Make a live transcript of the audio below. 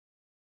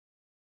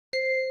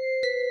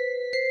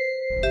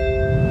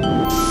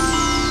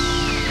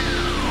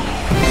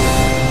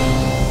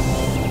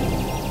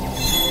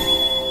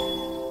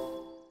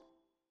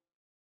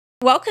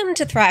Welcome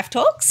to Thrive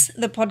Talks,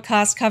 the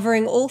podcast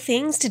covering all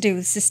things to do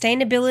with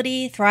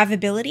sustainability,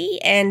 thrivability,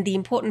 and the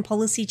important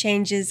policy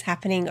changes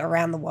happening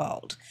around the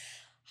world.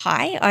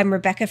 Hi, I'm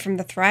Rebecca from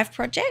the Thrive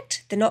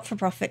Project, the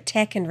not-for-profit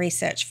tech and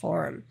research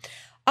forum.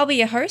 I'll be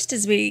your host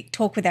as we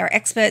talk with our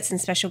experts and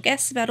special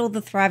guests about all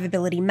the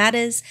thrivability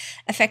matters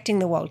affecting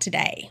the world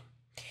today.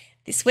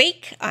 This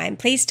week, I'm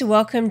pleased to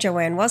welcome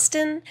Joanne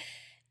Wasdin.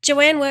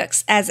 Joanne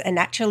works as a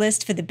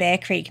naturalist for the Bear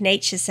Creek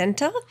Nature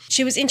Centre.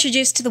 She was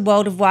introduced to the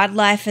world of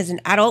wildlife as an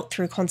adult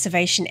through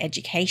conservation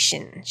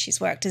education. She's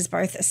worked as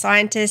both a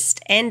scientist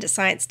and a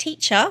science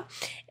teacher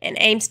and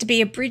aims to be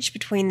a bridge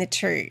between the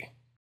two.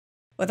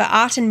 Whether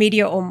art and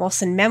media or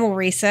moss and mammal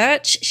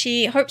research,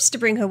 she hopes to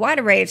bring her wide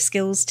array of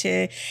skills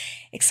to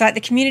excite the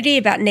community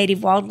about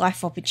native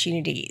wildlife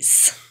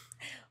opportunities.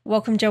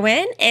 Welcome,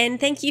 Joanne, and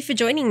thank you for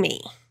joining me.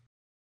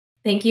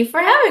 Thank you for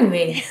having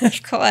me.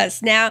 Of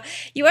course. Now,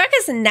 you work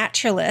as a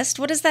naturalist.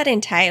 What does that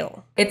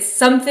entail? It's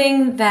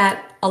something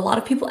that a lot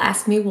of people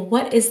ask me, well,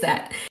 what is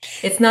that?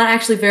 It's not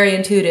actually very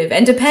intuitive.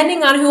 And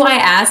depending on who I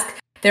ask,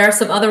 there are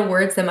some other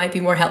words that might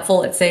be more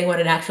helpful at saying what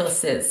a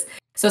naturalist is.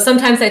 So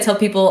sometimes I tell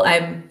people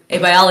I'm a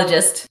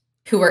biologist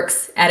who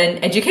works at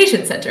an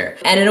education center.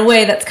 And in a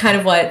way, that's kind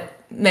of what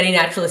many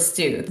naturalists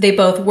do. They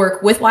both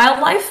work with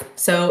wildlife.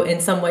 So in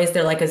some ways,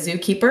 they're like a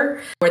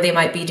zookeeper, where they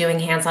might be doing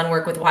hands-on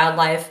work with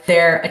wildlife.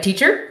 They're a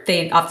teacher.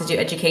 They often do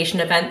education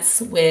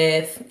events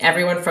with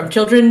everyone from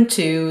children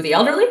to the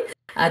elderly,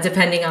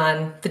 depending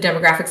on the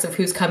demographics of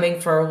who's coming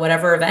for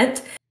whatever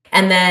event.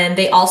 And then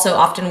they also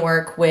often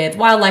work with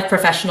wildlife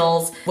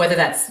professionals, whether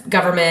that's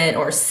government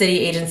or city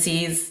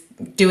agencies,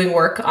 doing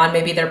work on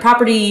maybe their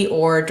property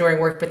or doing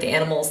work with the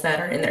animals that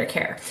are in their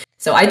care.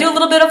 So I do a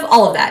little bit of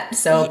all of that.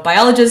 So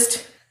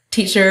biologist,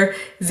 teacher,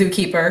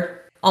 zookeeper,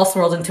 all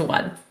swirled into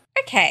one.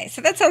 Okay, so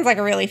that sounds like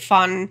a really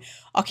fun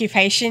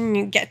occupation.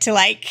 You get to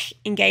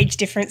engage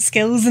different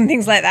skills and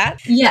things like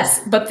that. Yes,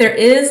 but there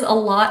is a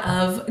lot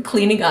of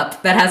cleaning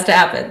up that has to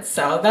happen.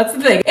 So that's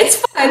the thing. It's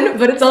fun,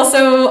 but it's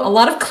also a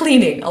lot of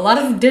cleaning, a lot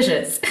of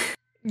dishes.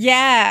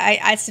 Yeah,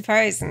 I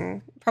suppose.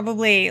 And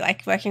probably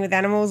working with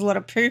animals, a lot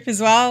of poop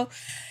as well.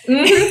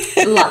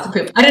 Mm-hmm. Lots of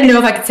poop. I didn't know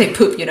if I could say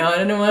poop, I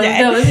didn't know what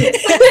that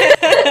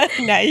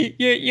was. No,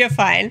 you're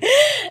fine.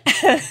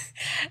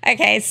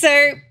 Okay,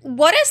 so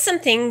what are some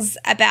things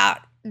about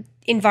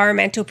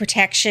environmental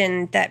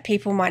protection that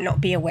people might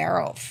not be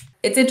aware of?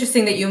 It's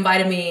interesting that you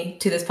invited me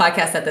to this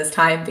podcast at this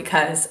time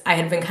because I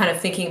had been kind of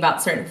thinking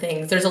about certain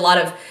things. There's a lot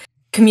of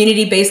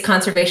community-based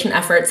conservation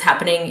efforts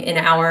happening in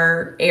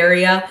our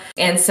area.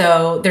 And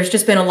so there's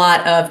just been a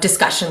lot of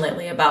discussion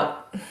lately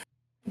about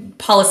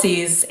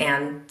policies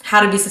and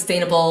how to be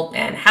sustainable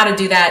and how to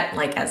do that,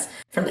 as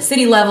from the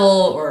city level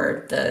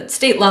or the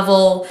state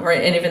level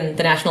and even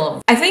the national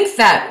level. I think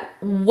that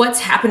what's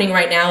happening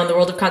right now in the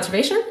world of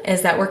conservation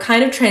is that we're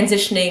kind of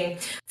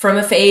transitioning from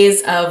a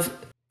phase of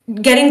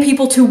getting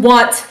people to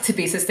want to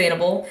be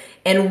sustainable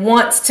and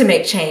want to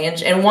make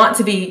change and want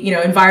to be,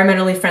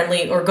 environmentally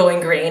friendly or going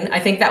green. I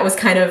think that was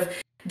kind of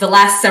the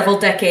last several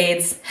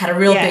decades had a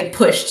real big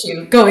push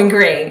to going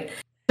green.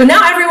 So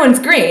now everyone's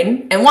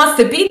green and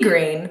wants to be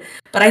green.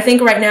 But I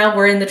think right now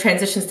we're in the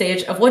transition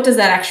stage of what does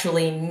that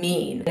actually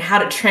mean and how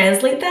to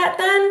translate that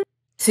then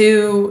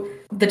to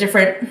the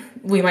different,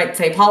 we might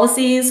say,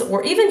 policies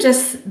or even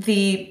just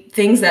the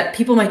things that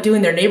people might do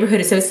in their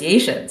neighborhood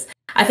associations.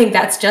 I think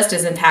that's just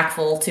as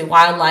impactful to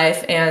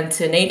wildlife and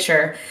to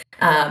nature.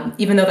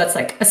 Even though that's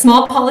a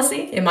small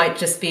policy, it might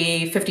just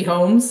be 50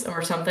 homes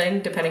or something,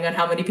 depending on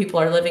how many people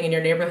are living in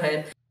your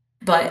neighborhood.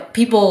 But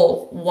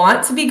people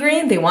want to be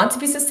green, they want to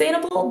be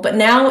sustainable. But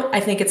now I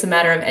think it's a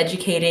matter of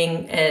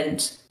educating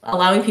and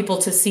allowing people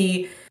to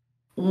see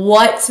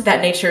what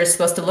that nature is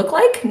supposed to look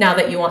like now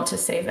that you want to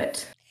save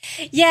it.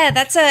 Yeah,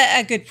 that's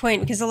a good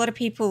point because a lot of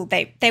people,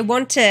 they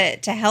want to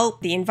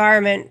help the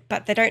environment,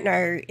 but they don't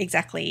know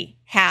exactly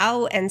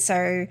how. And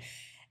so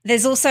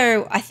there's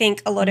also, I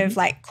think, a lot of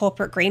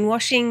corporate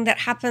greenwashing that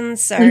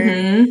happens.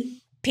 So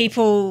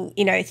people,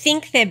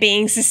 think they're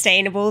being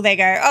sustainable. They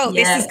go, oh,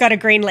 this has got a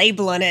green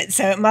label on it,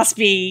 so it must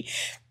be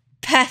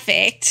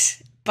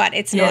perfect, but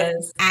it's not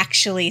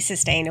actually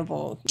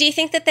sustainable. Do you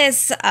think that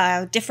there's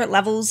different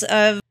levels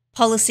of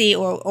policy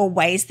or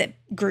ways that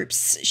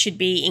groups should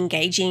be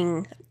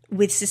engaging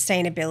with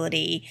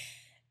sustainability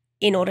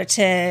in order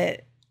to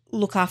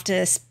look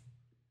after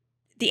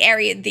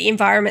the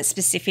environment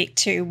specific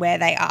to where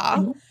they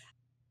are?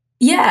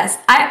 Yes,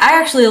 I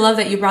actually love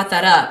that you brought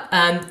that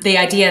up. The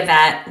idea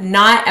that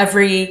not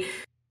every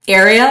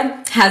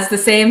area has the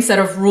same set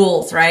of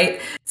rules,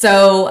 right?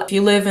 So if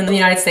you live in the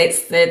United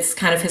States, it's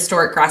kind of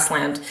historic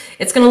grassland.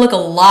 It's going to look a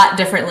lot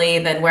differently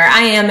than where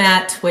I am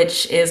at,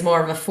 which is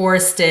more of a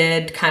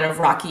forested kind of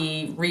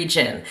rocky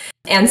region.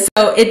 And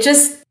so it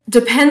just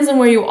depends on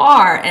where you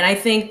are. And I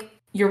think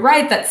you're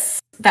right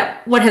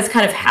that what has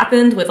kind of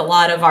happened with a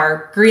lot of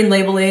our green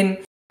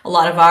labeling, a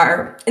lot of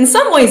our, in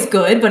some ways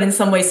good, but in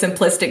some ways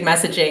simplistic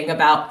messaging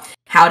about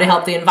how to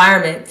help the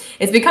environment,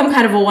 it's become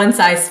kind of a one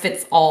size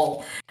fits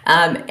all.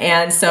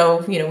 And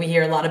so, we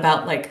hear a lot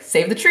about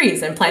save the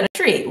trees and plant a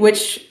tree,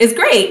 which is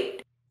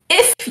great.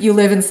 if you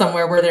live in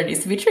somewhere where there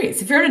needs to be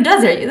trees. If you're in a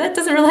desert, that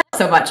doesn't really help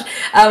so much.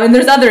 And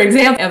there's other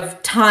examples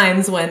of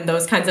times when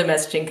those kinds of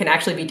messaging can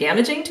actually be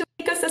damaging to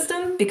an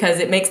ecosystem because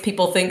it makes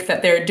people think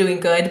that they're doing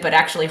good, but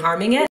actually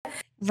harming it.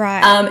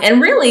 Right.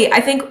 And really, I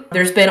think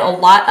there's been a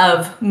lot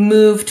of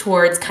move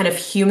towards kind of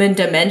human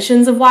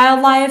dimensions of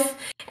wildlife.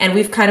 And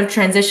we've kind of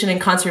transitioned in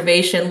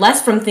conservation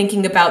less from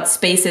thinking about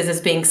spaces as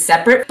being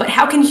separate, but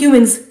how can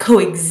humans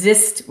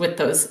coexist with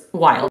those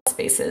wild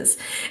spaces?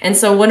 And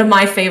so one of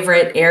my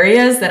favorite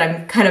areas that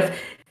I'm kind of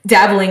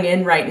dabbling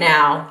in right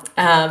now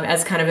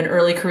as kind of an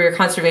early career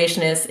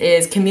conservationist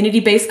is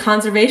community-based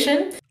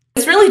conservation.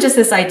 It's really just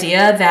this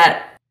idea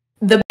that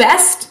the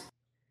best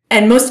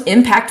and most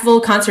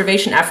impactful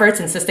conservation efforts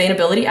and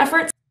sustainability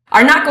efforts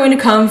are not going to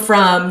come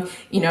from,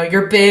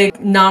 your big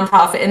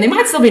nonprofit, and they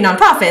might still be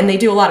nonprofit and they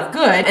do a lot of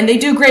good and they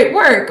do great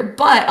work,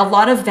 but a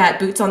lot of that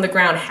boots on the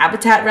ground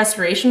habitat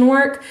restoration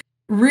work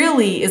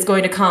really is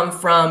going to come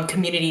from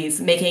communities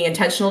making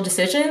intentional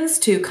decisions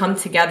to come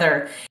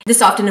together.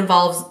 This often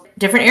involves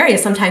different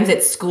areas. Sometimes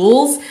it's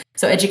schools,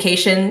 so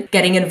education,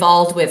 getting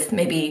involved with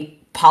maybe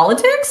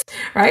politics,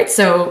 right?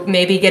 So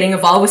maybe getting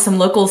involved with some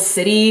local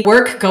city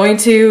work, going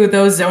to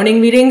those zoning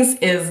meetings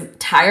is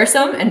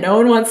tiresome and no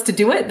one wants to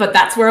do it. But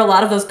that's where a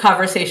lot of those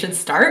conversations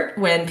start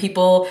when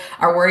people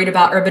are worried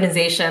about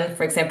urbanization.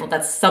 For example,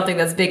 that's something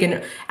that's big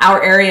in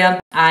our area.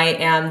 I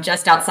am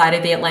just outside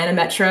of the Atlanta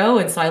metro.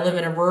 And so I live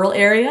in a rural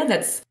area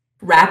that's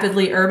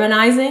rapidly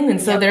urbanizing. And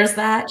so there's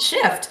that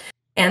shift.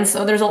 And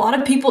so there's a lot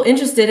of people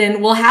interested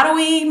in, well, how do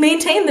we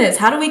maintain this?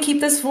 How do we keep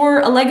this for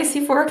a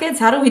legacy for our kids?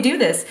 How do we do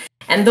this?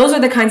 And those are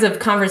the kinds of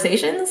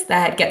conversations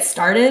that get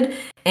started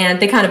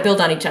and they kind of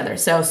build on each other.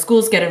 So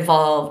schools get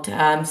involved,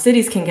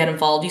 cities can get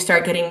involved. You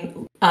start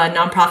getting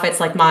nonprofits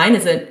like mine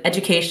as an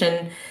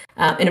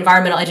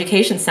environmental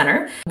education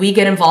center. We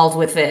get involved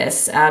with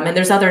this. And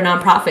there's other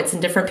nonprofits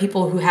and different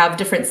people who have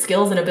different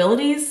skills and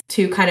abilities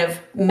to kind of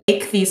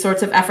make these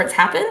sorts of efforts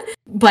happen.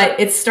 But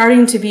it's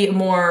starting to be a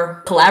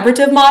more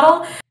collaborative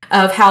model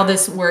of how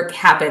this work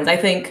happens. I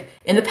think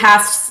in the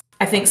past,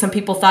 some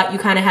people thought you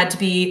kind of had to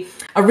be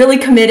a really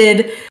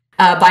committed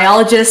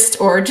biologist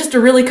or just a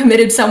really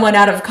committed someone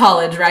out of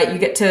college, right? You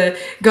get to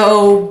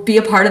go be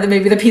a part of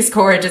maybe the Peace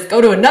Corps and just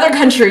go to another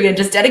country and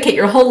just dedicate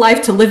your whole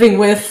life to living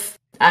with,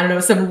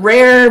 some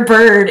rare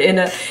bird in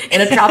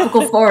a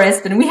tropical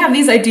forest. And we have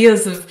these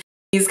ideas of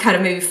these kind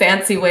of maybe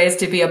fancy ways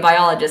to be a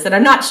biologist. And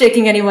I'm not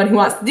shaking anyone who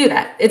wants to do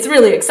that. It's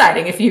really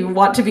exciting if you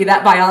want to be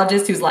that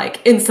biologist who's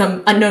like in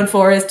some unknown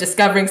forest,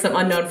 discovering some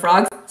unknown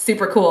frogs,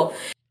 super cool.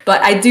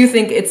 But I do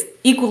think it's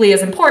equally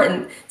as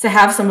important to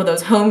have some of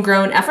those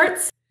homegrown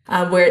efforts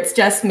where it's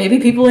just maybe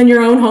people in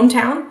your own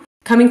hometown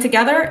coming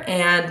together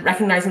and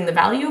recognizing the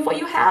value of what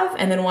you have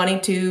and then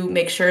wanting to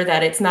make sure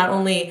that it's not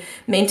only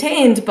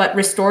maintained, but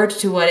restored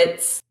to what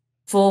its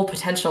full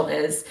potential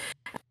is.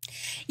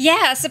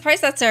 Yeah, I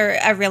suppose that's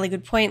a really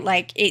good point.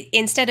 Like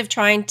instead of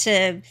trying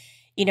to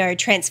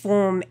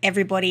transform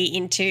everybody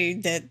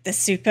into the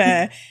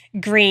super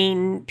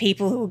green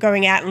people who are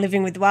going out and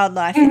living with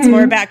wildlife. It's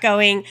more about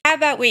going, how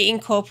about we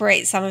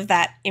incorporate some of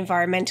that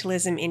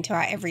environmentalism into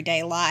our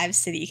everyday lives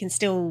so that you can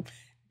still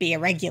be a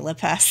regular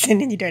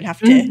person and you don't have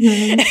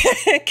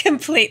to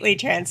completely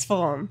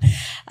transform.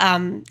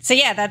 So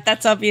yeah,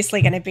 that's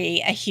obviously going to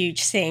be a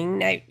huge thing.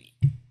 Now,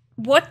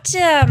 what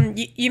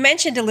you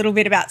mentioned a little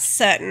bit about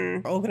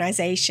certain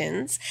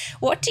organizations.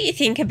 What do you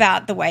think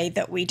about the way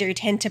that we do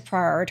tend to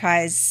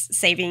prioritize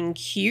saving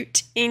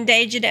cute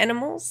endangered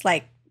animals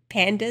like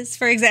pandas,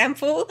 for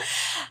example?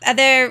 Are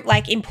there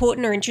like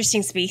important or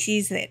interesting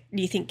species that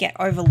you think get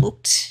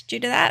overlooked due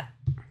to that?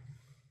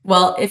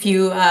 Well, if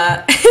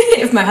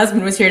if my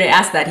husband was here to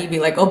ask that, he'd be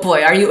like, oh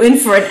boy, are you in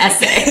for an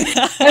essay?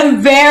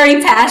 I'm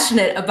very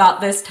passionate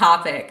about this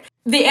topic.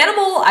 The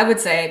animal, I would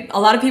say, a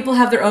lot of people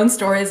have their own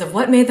stories of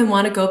what made them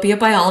want to go be a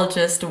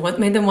biologist or what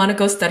made them want to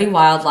go study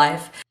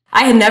wildlife.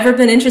 I had never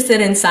been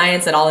interested in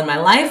science at all in my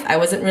life. I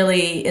wasn't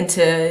really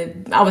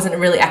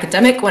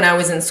academic when I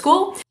was in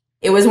school.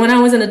 It was when I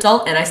was an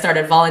adult and I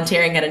started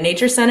volunteering at a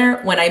nature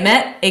center when I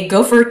met a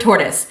gopher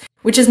tortoise,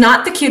 which is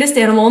not the cutest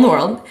animal in the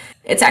world.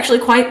 It's actually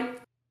quite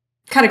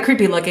kind of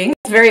creepy looking.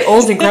 It's very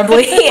old and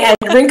grumbly and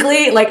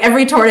wrinkly, like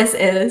every tortoise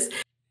is.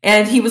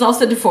 And he was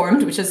also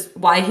deformed, which is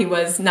why he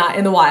was not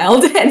in the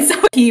wild. And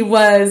so he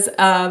was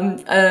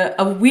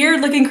a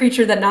weird-looking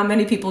creature that not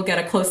many people get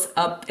a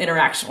close-up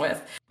interaction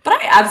with.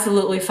 But I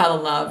absolutely fell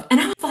in love.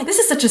 And I was like, this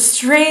is such a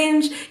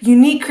strange,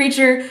 unique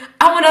creature.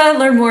 I want to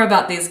learn more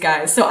about these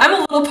guys. So I'm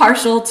a little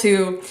partial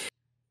to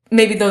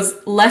maybe those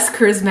less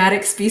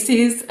charismatic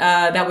species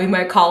that we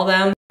might call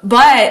them.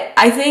 But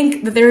I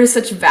think that there is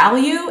such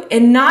value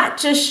in not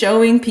just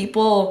showing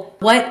people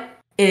what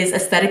is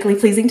aesthetically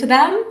pleasing to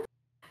them,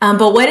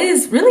 but what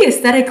is really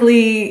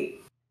aesthetically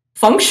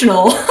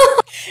functional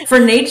for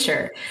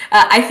nature.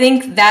 I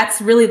think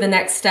that's really the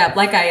next step.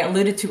 Like I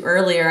alluded to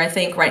earlier, I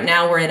think right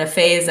now we're in a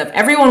phase of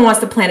everyone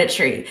wants to plant a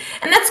tree.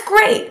 And that's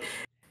great.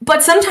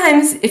 But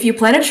sometimes if you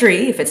plant a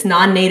tree, if it's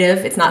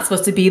non-native, it's not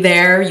supposed to be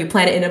there, you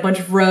plant it in a bunch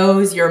of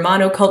rows, you're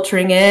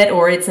monoculturing it,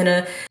 or it's in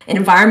an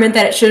environment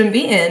that it shouldn't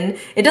be in,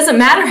 it doesn't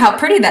matter how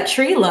pretty that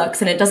tree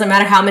looks, and it doesn't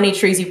matter how many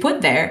trees you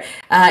put there.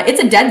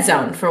 It's a dead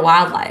zone for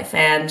wildlife,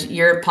 and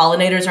your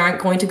pollinators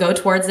aren't going to go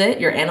towards it,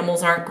 your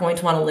animals aren't going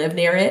to want to live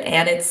near it,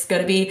 and it's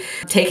going to be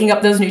taking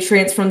up those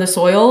nutrients from the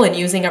soil and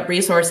using up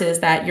resources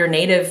that your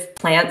native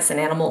plants and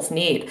animals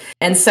need.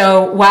 And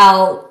so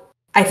while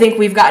I think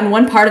we've gotten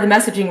one part of the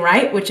messaging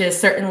right, which is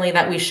certainly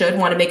that we should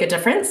want to make a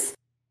difference,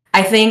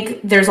 I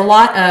think there's a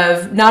lot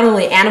of not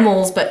only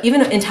animals, but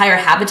even entire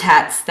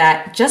habitats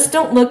that just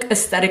don't look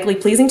aesthetically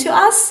pleasing to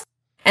us.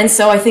 And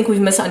so I think we've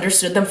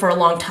misunderstood them for a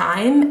long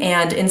time.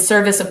 And in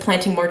service of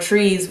planting more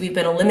trees, we've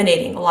been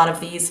eliminating a lot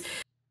of these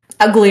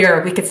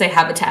uglier, we could say,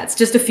 habitats.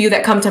 Just a few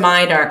that come to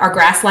mind are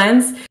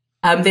grasslands.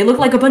 They look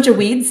like a bunch of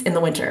weeds in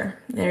the winter.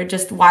 They're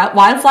just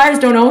wildflowers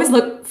don't always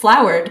look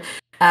flowered.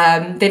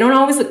 They don't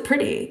always look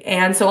pretty.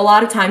 And so a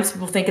lot of times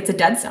people think it's a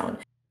dead zone,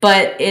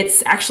 but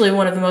it's actually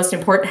one of the most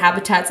important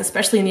habitats,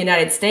 especially in the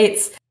United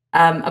States.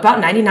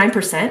 About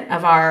 99%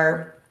 of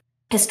our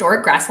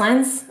historic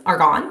grasslands are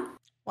gone.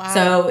 Wow.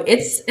 So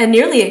it's a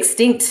nearly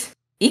extinct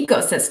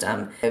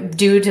ecosystem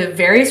due to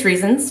various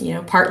reasons,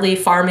 partly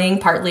farming,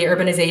 partly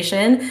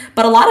urbanization.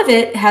 But a lot of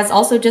it has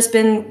also just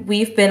been,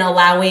 we've been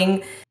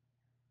allowing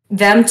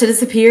them to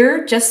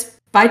disappear just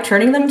by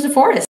turning them into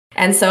forests.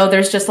 And so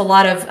there's just a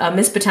lot of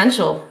missed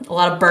potential, a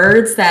lot of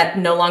birds that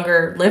no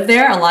longer live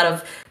there, a lot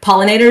of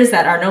pollinators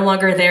that are no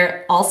longer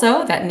there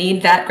also that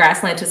need that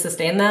grassland to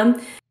sustain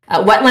them.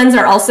 Wetlands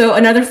are also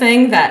another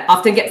thing that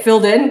often get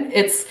filled in.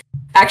 It's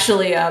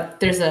actually,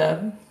 there's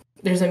a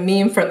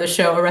meme from the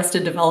show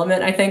Arrested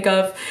Development, I think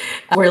of,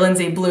 where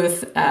Lindsay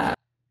Bluth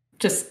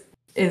just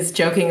is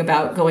joking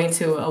about going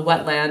to a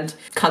wetland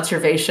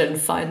conservation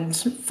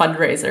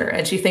fundraiser,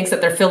 and she thinks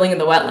that they're filling in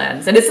the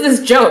wetlands. And it's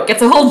this joke.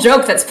 It's a whole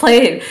joke that's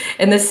played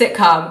in this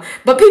sitcom.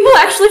 But people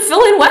actually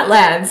fill in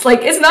wetlands.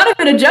 Like, it's not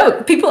even a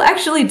joke. People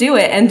actually do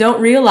it and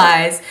don't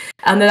realize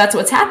that that's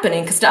what's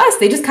happening. Because to us,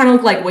 they just kind of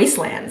look like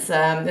wastelands,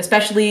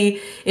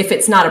 especially if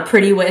it's not a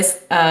pretty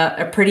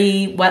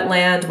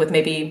wetland with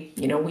maybe,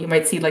 you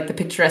might see like the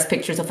picturesque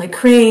pictures of like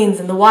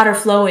cranes and the water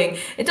flowing.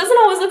 It doesn't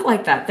always look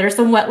like that. There's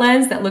some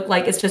wetlands that look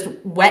like it's just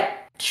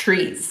wet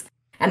trees,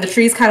 and the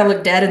trees kind of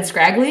look dead and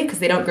scraggly because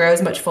they don't grow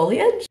as much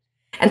foliage.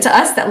 And to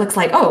us that looks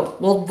like, oh,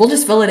 well, we'll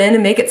just fill it in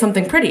and make it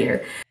something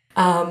prettier.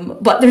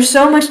 But there's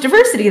so much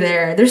diversity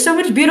there. There's so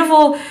much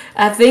beautiful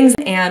things,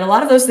 and a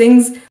lot of those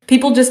things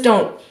people just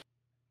don't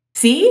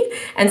see.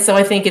 And so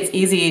I think it's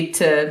easy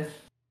to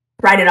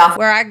write it off.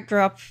 Where I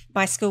grew up,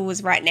 my school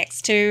was right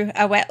next to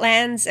a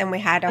wetlands, and we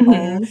had a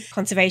whole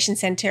conservation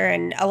centre,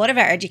 and a lot of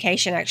our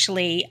education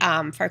actually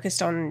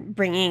focused on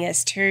bringing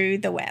us to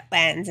the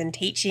wetlands and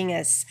teaching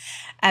us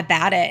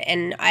about it.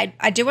 And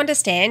I do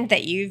understand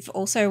that you've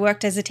also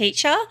worked as a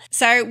teacher.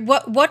 So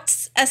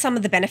what are some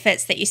of the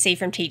benefits that you see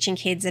from teaching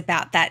kids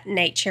about that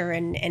nature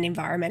and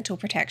environmental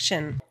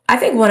protection? I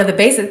think one of the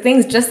basic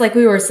things, just like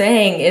we were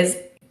saying, is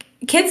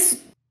kids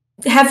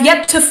have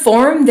yet to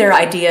form their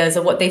ideas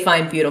of what they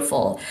find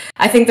beautiful.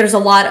 I think there's a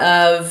lot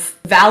of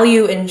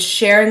value in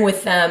sharing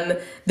with them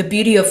the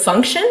beauty of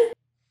function.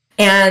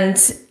 And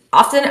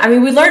often,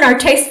 we learn our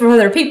taste from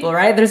other people,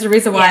 right? There's a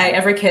reason why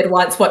every kid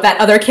wants what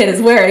that other kid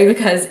is wearing,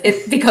 because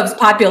it becomes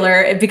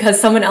popular because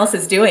someone else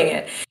is doing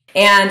it.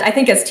 And I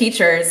think as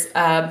teachers,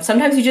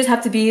 sometimes you just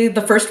have to be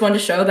the first one to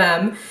show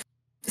them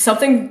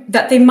something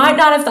that they might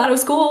not have thought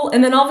was cool,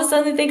 and then all of a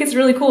sudden they think it's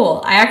really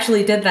cool. I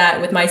actually did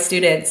that with my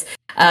students.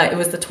 It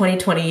was the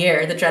 2020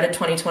 year, the dreaded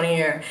 2020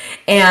 year.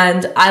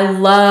 And I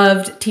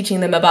loved teaching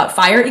them about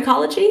fire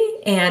ecology.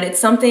 And it's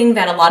something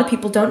that a lot of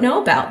people don't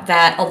know about,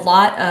 that a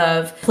lot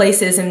of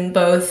places in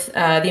both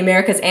the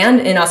Americas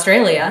and in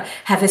Australia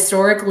have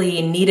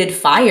historically needed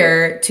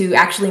fire to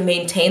actually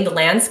maintain the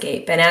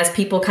landscape. And as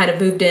people kind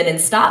of moved in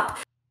and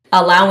stopped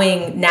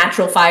allowing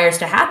natural fires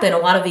to happen, a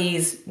lot of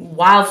these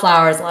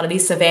wildflowers, a lot of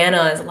these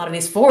savannas, a lot of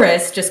these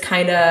forests just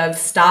kind of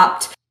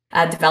stopped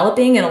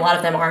developing, and a lot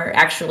of them are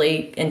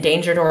actually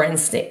endangered or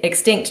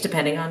extinct,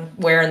 depending on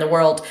where in the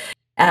world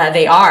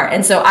they are.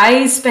 And so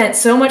I spent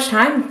so much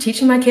time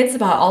teaching my kids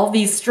about all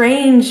these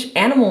strange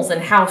animals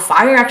and how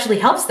fire actually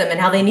helps them and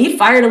how they need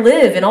fire to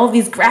live, and all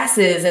these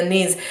grasses and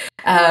these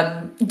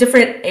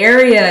different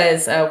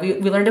areas.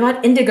 We learned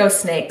about indigo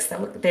snakes.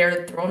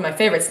 They're one of my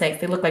favorite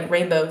snakes. They look like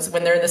rainbows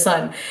when they're in the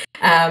sun.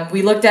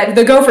 We looked at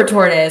the gopher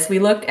tortoise. We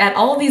looked at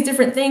all these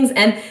different things,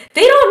 and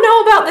they don't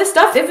know about this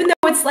stuff, even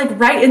though it's like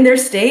right in their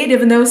state,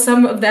 even though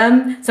some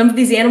of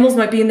these animals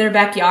might be in their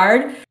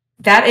backyard.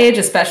 That age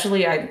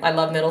especially, I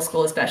love middle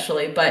school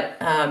especially, but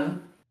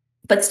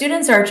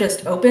students are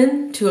just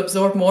open to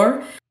absorb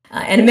more.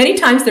 And many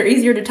times they're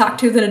easier to talk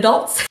to than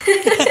adults,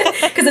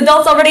 because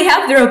adults already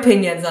have their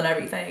opinions on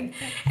everything.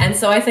 And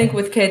so I think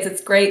with kids,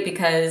 it's great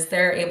because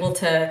they're able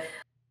to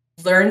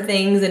learn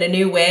things in a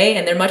new way,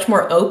 and they're much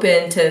more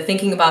open to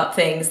thinking about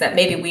things that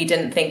maybe we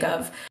didn't think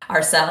of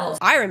ourselves.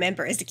 I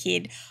remember as a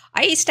kid,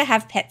 I used to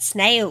have pet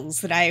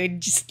snails that I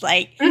would just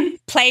like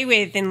play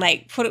with and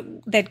like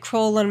they'd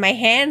crawl on my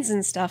hands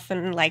and stuff.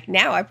 And like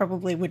now I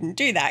probably wouldn't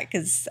do that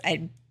because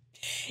I'd,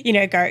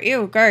 go,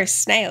 ew, gross,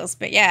 snails.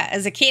 But yeah,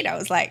 as a kid, I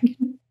was like,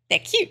 they're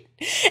cute.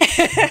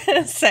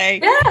 So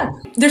yeah,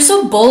 they're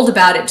so bold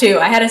about it too.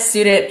 I had a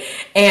student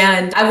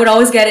and I would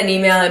always get an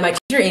email in my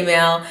teacher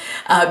email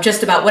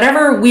just about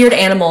whatever weird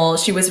animal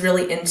she was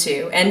really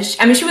into. And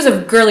she was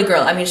a girly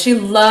girl. I mean, she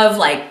loved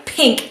like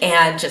pink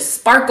and just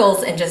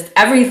sparkles and just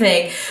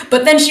everything.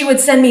 But then she would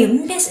send me,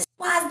 Mrs.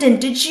 Wasdin,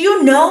 did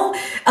you know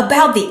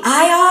about the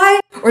eye?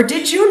 Or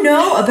did you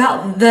know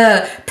about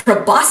the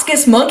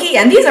proboscis monkey?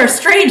 And these are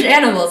strange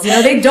animals.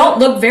 They don't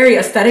look very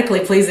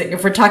aesthetically pleasing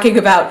if we're talking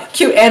about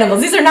cute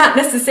animals. These are not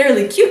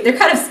necessarily cute. They're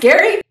kind of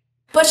scary,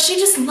 but she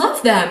just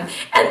loved them.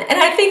 And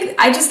I think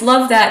I just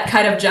love that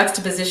kind of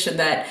juxtaposition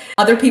that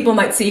other people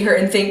might see her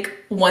and think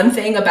one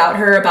thing about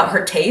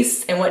her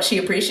tastes and what she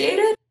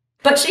appreciated.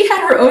 But she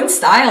had her own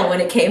style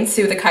when it came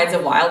to the kinds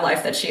of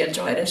wildlife that she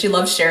enjoyed, and she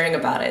loved sharing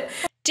about it.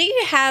 Do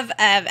you have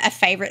a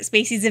favorite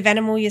species of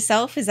animal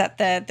yourself? Is that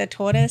the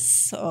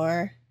tortoise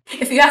or?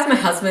 If you ask my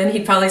husband,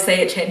 he'd probably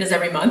say it changes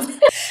every month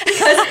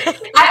because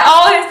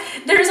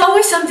there's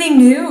always something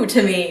new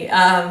to me.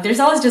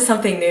 There's always just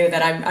something new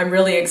that I'm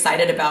really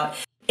excited about.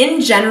 In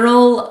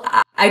general,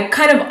 I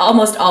kind of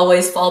almost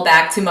always fall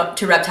back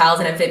to reptiles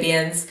and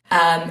amphibians.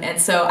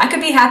 And so I could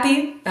be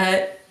happy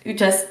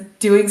just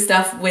doing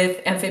stuff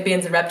with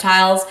amphibians and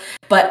reptiles,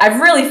 but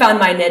I've really found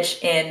my niche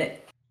in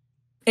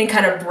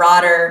kind of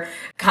broader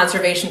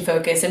conservation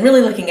focus and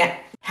really looking at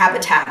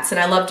habitats. And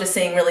I love just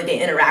seeing really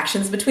the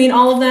interactions between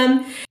all of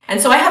them.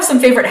 And so I have some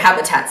favorite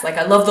habitats. Like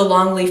I love the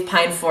longleaf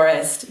pine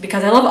forest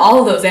because I love all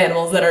of those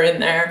animals that are in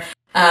there.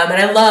 And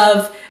I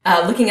love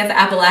looking at the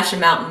Appalachian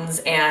Mountains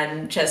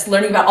and just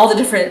learning about all the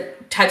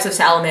different types of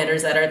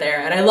salamanders that are there.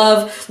 And I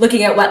love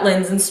looking at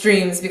wetlands and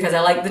streams because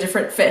I like the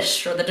different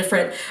fish or the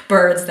different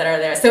birds that are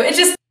there. So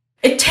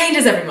it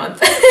changes every month.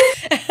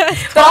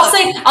 But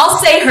I'll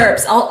say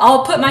herps.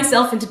 I'll put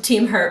myself into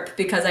team herp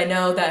because I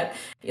know that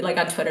like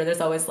on Twitter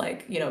there's always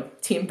like,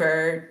 team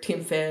bird,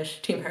 team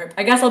fish, team herp.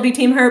 I guess I'll be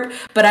team herp,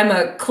 but I'm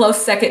a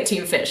close second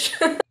team fish.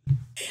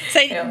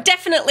 So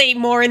definitely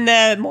more in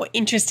the more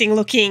interesting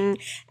looking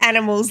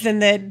animals than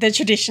the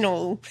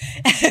traditional.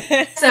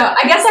 So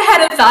I guess I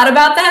hadn't thought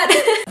about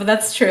that, but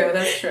that's true.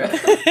 That's true.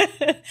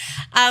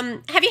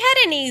 Have you had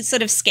any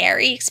sort of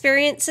scary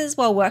experiences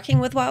while working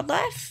with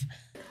wildlife?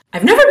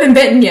 I've never been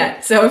bitten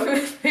yet, so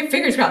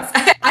fingers crossed.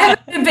 I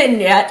haven't been bitten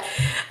yet,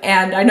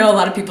 and I know a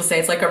lot of people say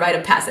it's like a rite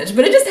of passage,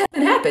 but it just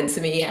hasn't happened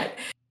to me yet.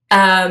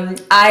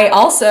 I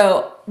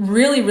also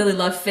really, really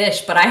love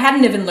fish, but I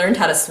hadn't even learned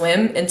how to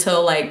swim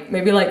until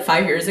maybe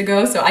 5 years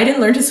ago, so I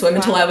didn't learn to swim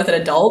until I was an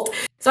adult.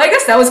 So I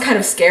guess that was kind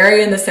of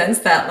scary in the sense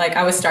that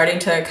I was starting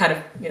to kind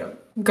of,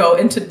 go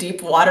into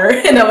deep water,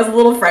 and that was a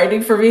little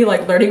frightening for me,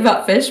 learning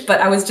about fish,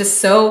 but I was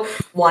just so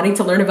wanting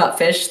to learn about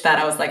fish that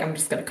I was like, I'm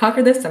just going to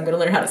conquer this. I'm going to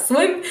learn how to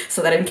swim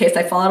so that in case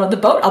I fall out of the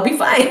boat, I'll be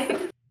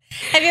fine.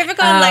 Have you ever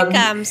gone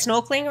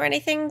snorkeling or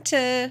anything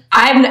to?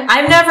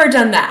 I've never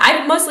done that.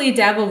 I've mostly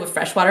dabbled with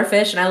freshwater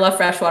fish, and I love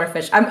freshwater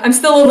fish. I'm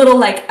still a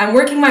little I'm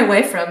working my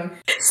way from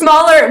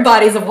smaller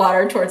bodies of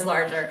water towards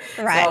larger.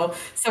 Right. So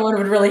someone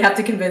would really have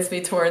to convince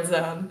me towards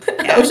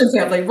ocean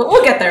sampling, but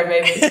we'll get there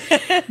maybe.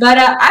 But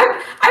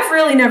I've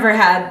really never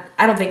had,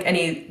 I don't think,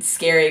 any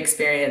scary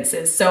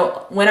experiences.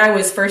 So when I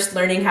was first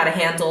learning how to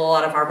handle a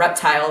lot of our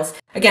reptiles,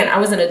 again, I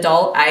was an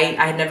adult. I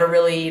had never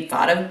really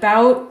thought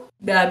about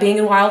being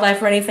in wildlife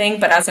or anything,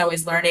 but as I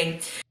was learning,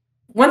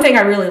 one thing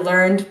I really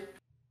learned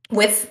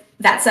with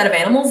that set of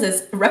animals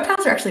is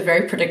reptiles are actually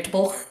very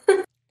predictable.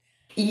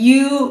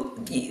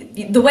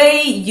 The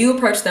way you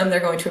approach them, they're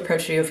going to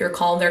approach you. If you're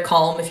calm, they're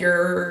calm. If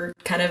you're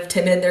kind of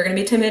timid, they're going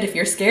to be timid. If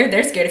you're scared,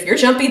 they're scared. If you're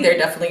jumpy, they're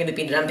definitely going to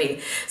be jumpy.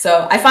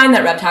 So I find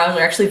that reptiles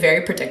are actually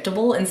very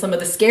predictable, and some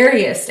of the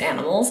scariest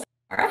animals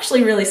are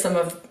actually really some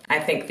of, I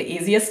think, the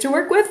easiest to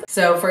work with.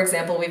 So, for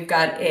example, we've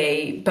got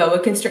a boa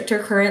constrictor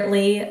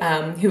currently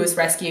who was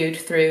rescued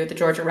through the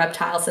Georgia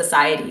Reptile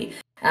Society.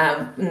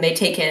 And they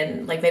take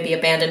in maybe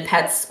abandoned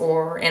pets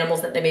or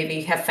animals that they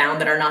maybe have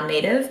found that are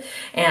non-native.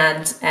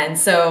 And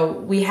so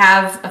we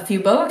have a few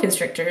boa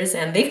constrictors,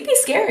 and they can be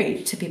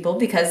scary to people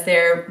because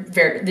they're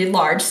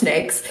large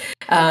snakes.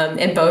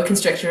 And boa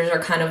constrictors are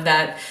kind of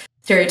that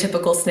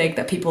stereotypical snake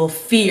that people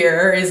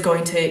fear is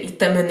going to eat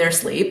them in their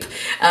sleep,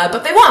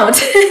 but they won't,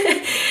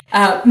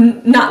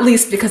 not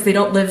least because they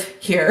don't live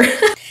here.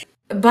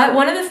 But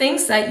one of the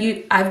things that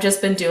I've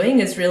just been doing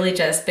is really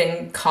just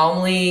been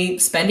calmly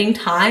spending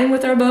time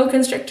with our boa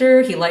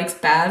constrictor. He likes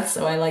baths,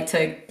 so I like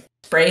to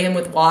spray him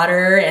with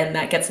water, and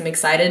that gets him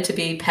excited to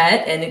be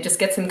pet, and it just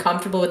gets him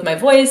comfortable with my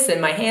voice and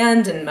my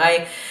hand and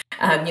my,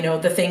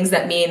 the things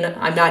that mean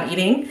I'm not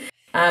eating.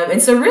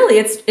 And so really,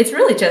 it's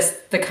really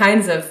just the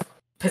kinds of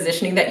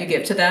positioning that you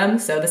give to them.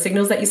 So the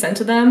signals that you send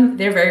to them,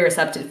 they're very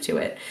receptive to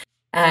it.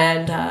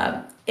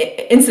 And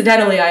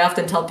incidentally, I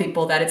often tell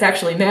people that it's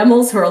actually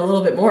mammals who are a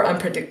little bit more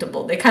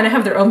unpredictable. They kind of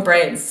have their own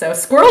brains. So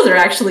squirrels are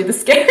actually the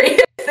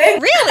scariest thing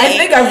Really? I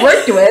think I've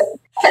worked with.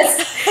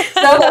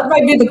 So that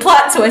might be the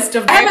plot twist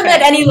of. I haven't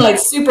met any like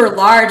super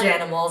large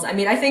animals. I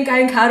mean, I think I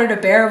encountered a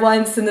bear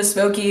once in the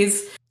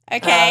Smokies.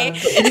 Okay.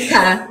 But you just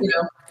kind of,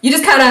 you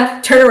just kind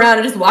of turn around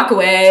and just walk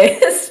away.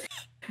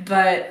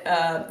 But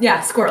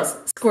yeah,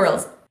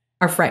 squirrels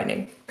are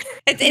frightening.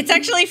 It's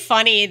actually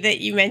funny that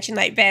you mentioned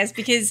like bears,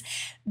 because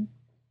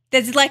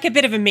there's like a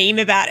bit of a meme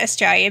about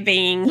Australia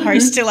being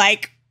host to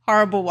like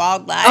horrible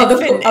wildlife.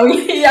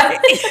 Yeah.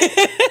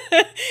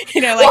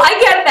 Well, I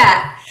get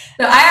that.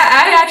 So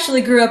I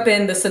actually grew up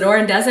in the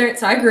Sonoran Desert.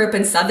 So I grew up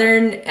in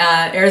southern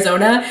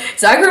Arizona.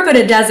 So I grew up in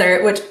a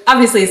desert, which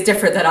obviously is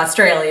different than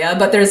Australia,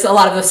 but there's a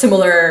lot of the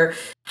similar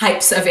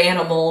types of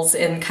animals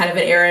in kind of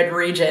an arid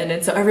region.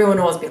 And so everyone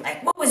will always be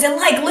like, what was it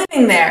like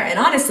living there? And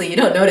honestly, you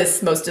don't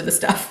notice most of the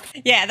stuff.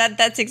 Yeah,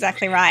 that's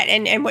exactly right.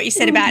 And what you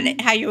said about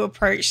how you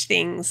approach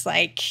things,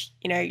 like,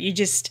 you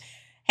just,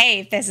 hey,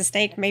 if there's a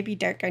snake, maybe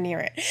don't go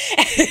near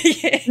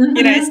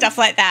it. Stuff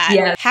like that.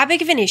 Yeah. How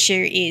big of an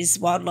issue is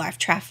wildlife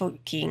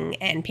trafficking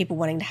and people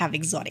wanting to have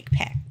exotic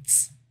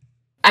pets?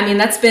 I mean,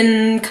 that's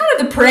been kind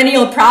of the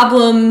perennial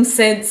problem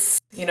since,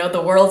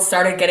 the world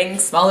started getting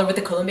smaller with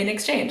the Columbian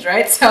Exchange,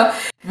 right? So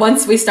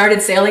once we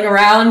started sailing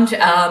around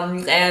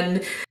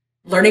and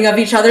learning of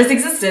each other's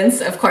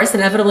existence, of course,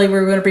 inevitably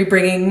we're going to be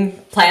bringing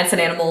plants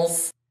and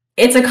animals.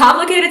 It's a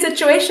complicated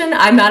situation.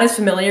 I'm not as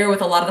familiar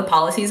with a lot of the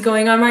policies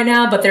going on right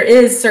now, but there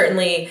is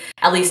certainly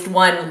at least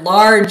one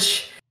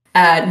large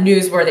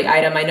newsworthy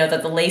item. I know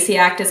that the Lacey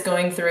Act is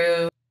going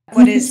through.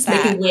 What is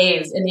that? Making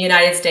waves in the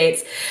United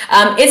States.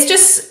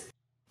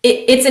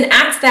 It's an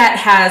act that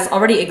has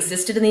already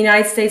existed in the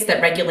United States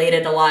that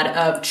regulated a lot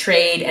of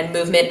trade and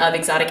movement of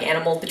exotic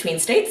animals between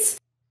states.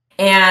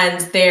 And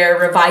they're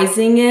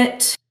revising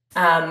it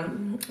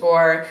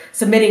or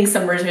submitting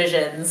some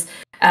revisions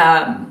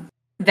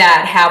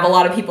that have a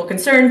lot of people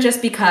concerned, just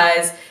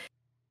because,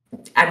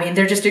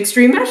 they're just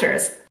extreme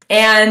measures.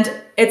 And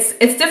it's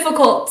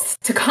difficult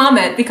to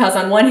comment because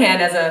on one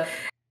hand, as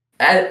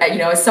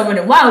someone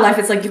in wildlife,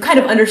 it's like you kind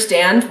of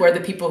understand where the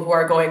people who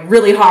are going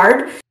really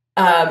hard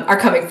are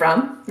coming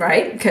from,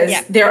 right?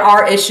 Because there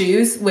are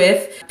issues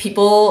with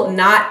people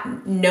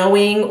not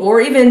knowing,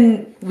 or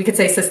even we could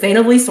say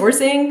sustainably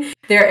sourcing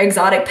their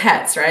exotic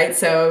pets, right?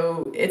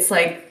 So it's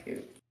like,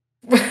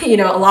 a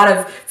lot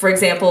of, for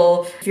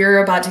example, if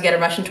you're about to get a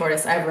Russian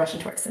tortoise, I have a Russian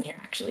tortoise in here,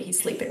 actually, he's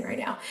sleeping right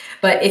now.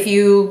 But if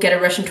you get a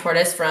Russian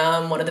tortoise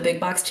from one of the big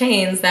box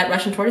chains, that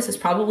Russian tortoise is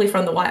probably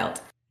from the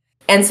wild.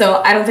 And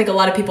so I don't think a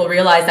lot of people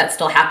realize that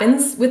still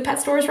happens with pet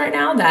stores right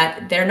now,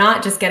 that they're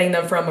not just getting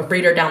them from a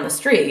breeder down the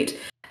street.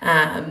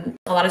 A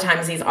lot of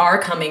times these are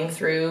coming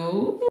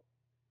through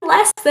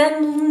less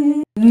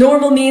than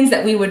normal means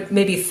that we would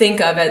maybe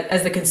think of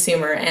as the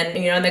consumer. And,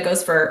 and that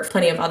goes for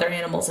plenty of other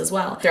animals as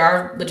well. There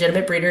are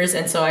legitimate breeders.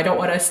 And so I don't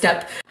want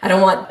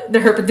the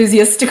herp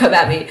enthusiasts to come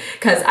at me,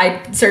 because I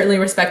certainly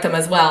respect them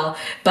as well.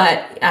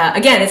 But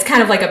again, it's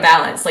kind of like a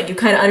balance. Like, you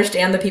kind of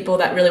understand the people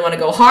that really want to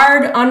go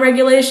hard on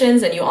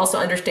regulations, and you also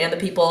understand the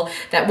people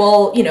that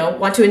will,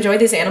 want to enjoy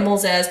these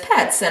animals as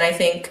pets. And I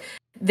think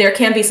there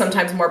can be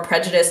sometimes more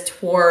prejudice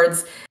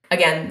towards,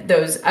 again,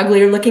 those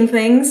uglier looking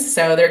things.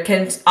 So there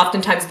can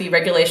oftentimes be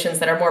regulations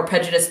that are more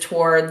prejudiced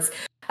towards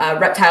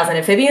reptiles and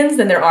amphibians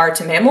than there are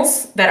to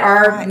mammals, that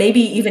are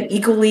maybe even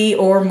equally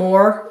or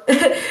more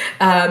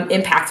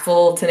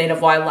impactful to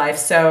native wildlife.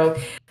 So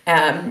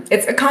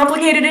it's a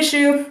complicated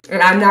issue,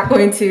 and I'm not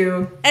going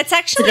to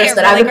suggest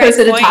that I'm the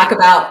person to talk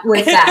about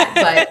with that,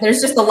 but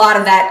there's just a lot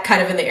of that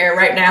kind of in the air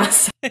right now.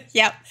 So.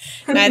 Yep.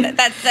 No,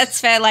 that's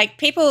fair. Like,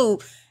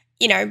 people,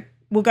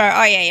 will go,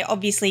 oh yeah,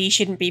 obviously you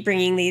shouldn't be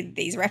bringing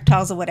these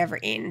reptiles or whatever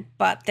in,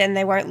 but then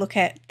they won't look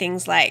at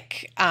things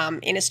like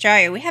in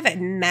Australia, we have a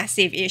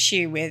massive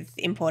issue with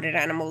imported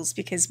animals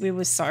because we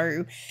were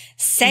so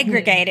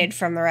segregated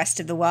from the rest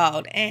of the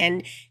world,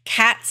 and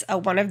cats are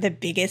one of the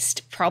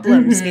biggest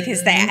problems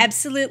because they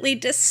absolutely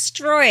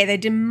they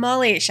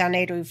demolish our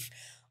native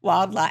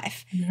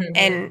wildlife.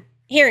 And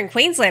here in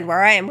Queensland,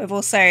 where I am, we've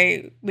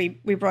also, we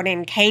brought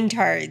in cane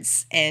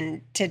toads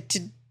and to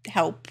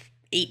help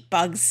eat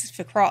bugs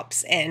for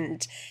crops,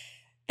 and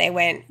they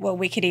went, well,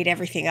 we could eat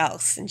everything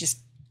else, and just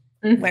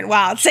went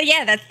wild. So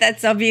yeah,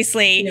 that's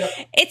obviously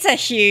it's a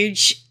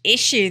huge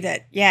issue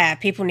that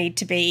people need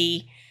to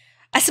be,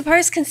 I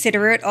suppose,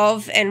 considerate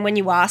of. And when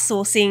you are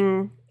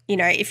sourcing,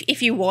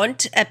 if you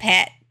want a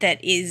pet that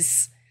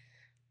is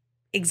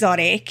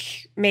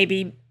exotic,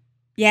 maybe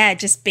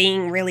just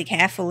being really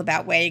careful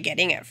about where you're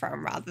getting it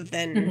from, rather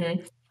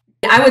than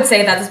I would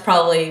say that is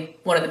probably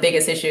one of the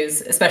biggest issues,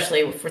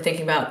 especially if we're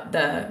thinking about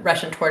the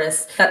Russian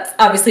tortoise. That's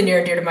obviously near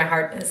and dear to my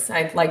heart, as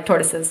I like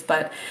tortoises,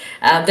 but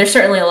there's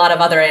certainly a lot of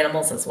other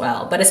animals as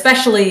well. But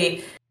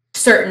especially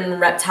certain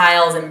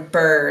reptiles and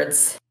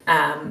birds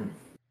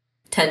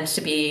tend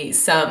to be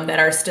some that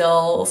are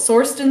still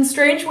sourced in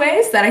strange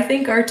ways that I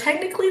think are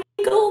technically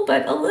legal,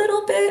 but a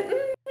little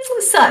bit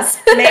sus,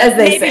 as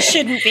they maybe say.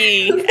 Shouldn't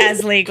be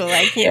as legal,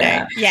 like,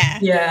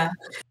 Yeah.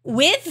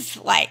 With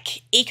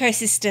like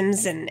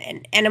ecosystems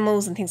and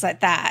animals and things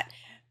like that,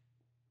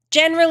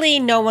 generally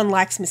no one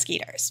likes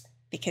mosquitoes.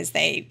 because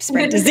they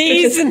spread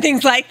disease and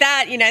things like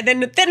that.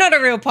 They're not a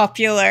real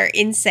popular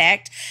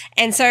insect.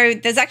 And so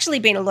there's actually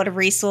been a lot of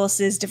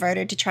resources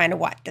devoted to trying to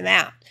wipe them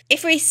out.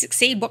 If we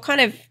succeed, what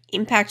kind of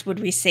impact would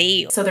we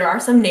see? So there are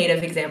some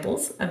native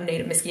examples of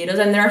native mosquitoes,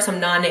 and there are some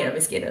non-native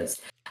mosquitoes.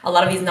 A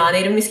lot of these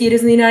non-native mosquitoes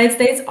in the United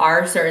States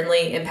are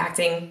certainly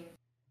impacting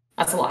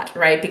us a lot,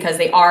 right? Because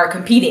they are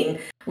competing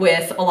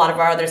with a lot of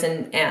our others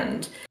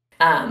and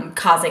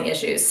causing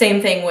issues.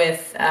 Same thing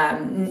with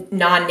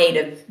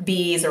non-native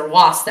bees or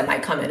wasps that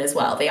might come in as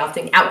well. They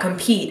often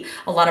outcompete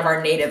a lot of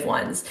our native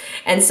ones.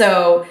 And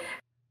so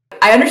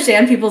I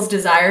understand people's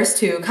desires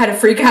to kind of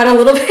freak out a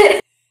little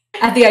bit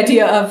at the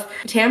idea of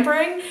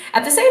tampering.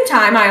 At the same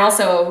time, I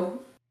also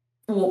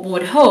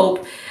would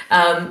hope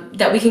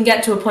that we can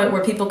get to a point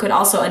where people could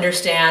also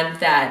understand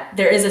that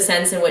there is a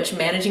sense in which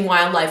managing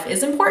wildlife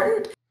is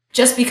important,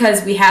 just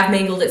because we have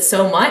mangled it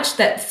so much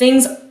that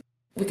things,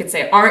 we could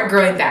say, aren't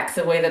growing back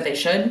the way that they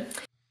should.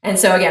 And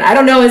so again, I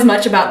don't know as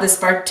much about this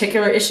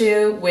particular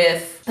issue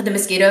with the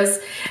mosquitoes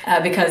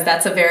because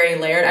that's a very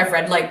layered, I've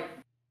read like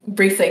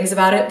brief things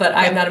about it, but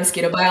I'm not a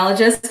mosquito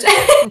biologist.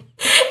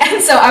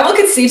 And so I will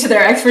concede to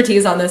their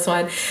expertise on this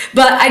one.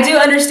 But I do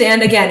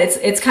understand, again,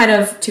 it's kind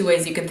of two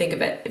ways you can think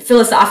of it.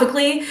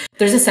 Philosophically,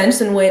 there's a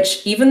sense in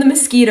which even the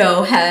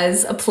mosquito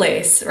has a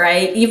place,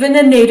 right? Even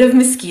a native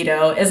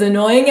mosquito, as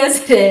annoying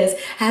as it is,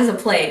 has a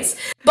place.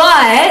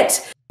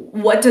 But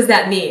what does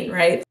that mean,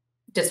 right?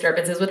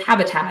 Disturbances with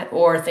habitat,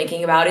 or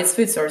thinking about its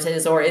food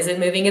sources, or is it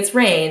moving its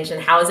range,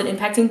 and how is it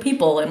impacting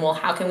people, and well,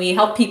 how can we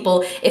help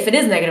people if it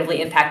is negatively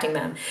impacting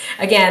them?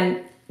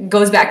 Again,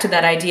 goes back to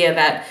that idea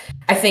that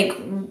I think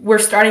we're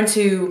starting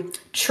to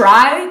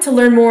try to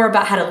learn more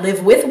about how to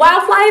live with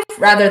wildlife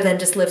rather than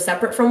just live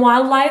separate from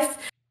wildlife.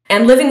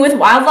 And living with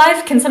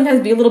wildlife can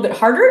sometimes be a little bit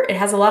harder. It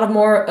has a lot of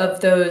more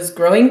of those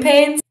growing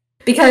pains,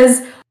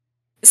 because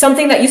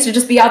something that used to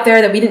just be out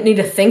there that we didn't need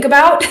to think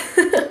about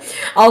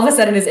all of a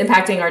sudden is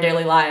impacting our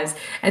daily lives.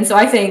 And so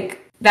I think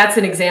that's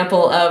an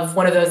example of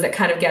one of those that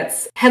kind of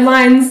gets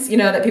headlines,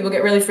 that people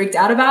get really freaked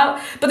out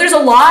about. But there's a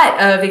lot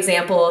of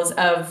examples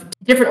of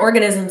different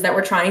organisms that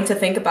we're trying to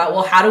think about,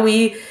 well, how do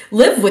we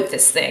live with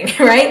this thing,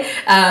 right?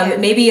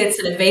 Maybe it's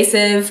an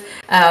invasive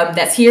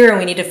that's here and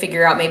we need to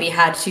figure out maybe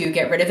how to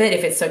get rid of it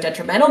if it's so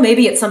detrimental.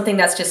 Maybe it's something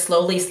that's just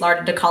slowly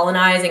started to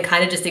colonize and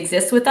kind of just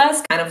exists with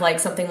us, kind of like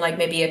something like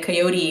maybe a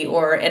coyote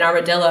or an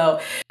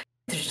armadillo.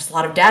 There's just a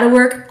lot of data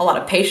work, a lot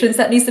of patience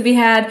that needs to be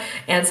had,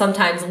 and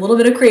sometimes a little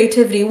bit of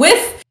creativity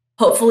with,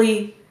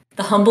 hopefully,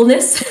 the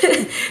humbleness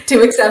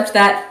to accept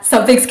that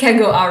some things can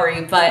go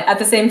awry. But at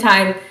the same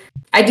time,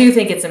 I do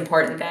think it's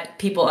important that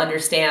people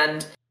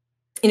understand,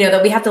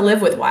 that we have to live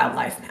with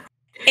wildlife now.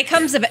 It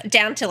comes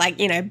down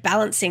to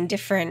balancing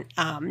different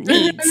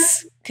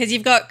needs, because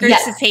you've got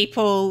groups of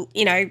people,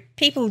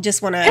 people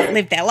just want to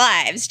live their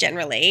lives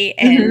generally.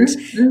 And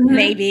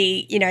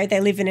maybe, they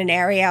live in an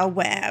area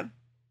where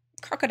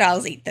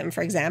crocodiles eat them,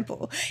 for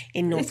example.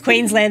 In North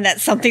Queensland,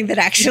 that's something that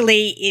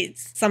actually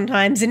is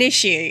sometimes an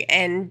issue.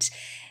 And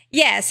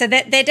so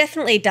that there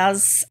definitely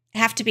does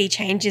have to be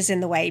changes in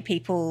the way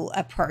people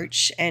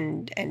approach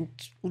and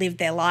live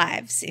their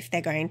lives if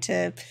they're going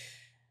to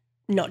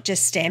not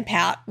just stamp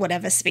out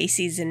whatever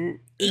species and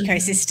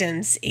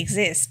ecosystems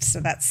exist. So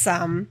that's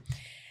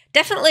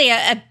definitely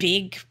a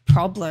big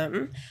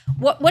problem.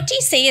 What do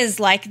you see as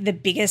the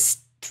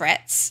biggest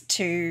threats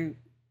to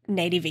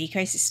native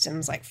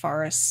ecosystems like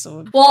forests?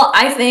 Well,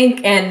 I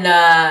think, and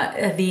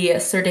the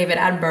Sir David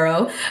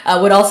Attenborough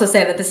would also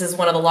say that this is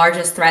one of the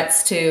largest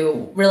threats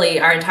to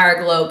really our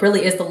entire globe,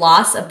 really is the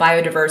loss of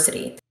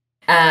biodiversity.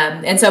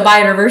 And so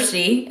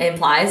biodiversity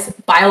implies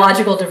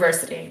biological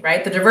diversity,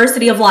 right? The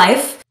diversity of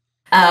life,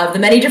 the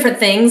many different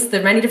things,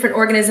 the many different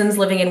organisms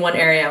living in one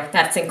area.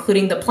 That's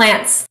including the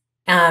plants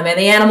and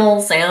the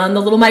animals and the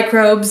little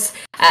microbes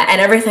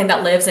and everything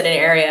that lives in an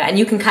area. And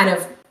you can kind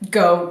of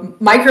go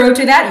micro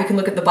to that. You can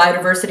look at the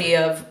biodiversity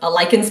of a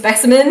lichen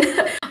specimen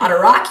on a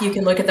rock. You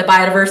can look at the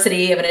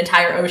biodiversity of an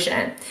entire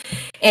ocean.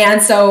 And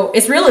so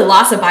it's really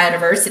loss of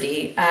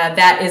biodiversity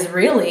that is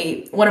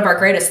really one of our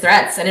greatest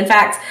threats. And in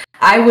fact,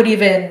 I would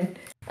even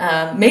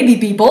maybe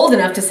be bold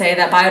enough to say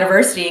that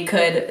biodiversity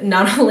could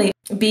not only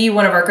be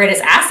one of our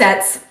greatest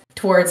assets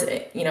towards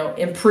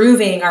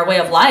improving our way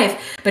of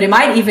life, but it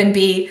might even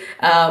be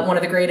one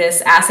of the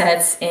greatest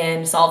assets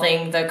in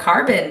solving the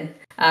carbon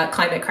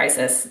climate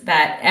crisis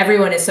that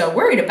everyone is so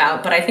worried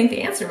about. But I think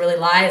the answer really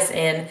lies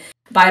in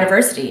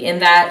biodiversity, in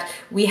that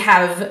we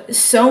have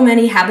so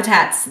many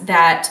habitats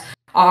that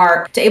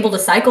are able to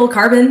cycle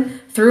carbon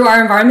through our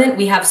environment.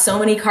 We have so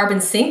many carbon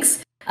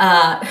sinks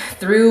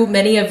through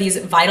many of these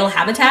vital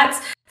habitats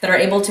that are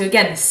able to,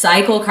 again,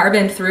 cycle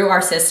carbon through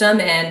our system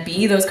and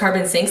be those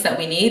carbon sinks that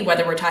we need,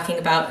 whether we're talking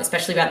about,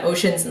 especially about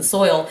oceans and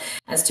soil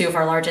as two of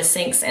our largest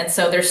sinks. And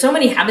so there's so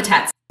many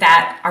habitats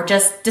that are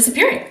just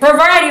disappearing for a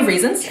variety of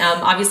reasons.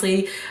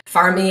 Obviously,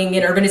 farming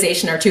and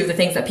urbanization are two of the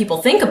things that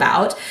people think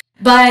about.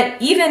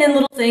 But even in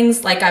little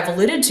things like I've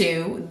alluded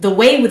to, the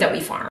way that we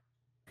farm,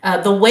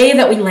 the way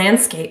that we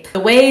landscape,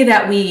 the way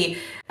that we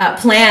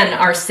plan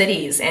our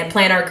cities and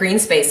plan our green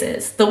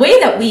spaces, the way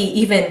that we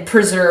even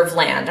preserve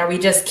land. Are we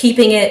just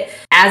keeping it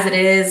as it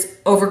is,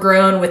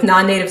 overgrown with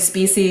non-native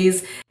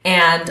species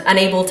and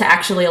unable to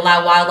actually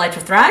allow wildlife to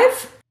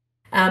thrive?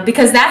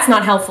 Because that's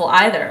not helpful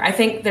either. I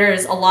think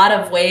there's a lot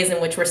of ways in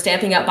which we're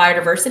stamping out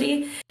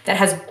biodiversity that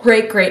has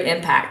great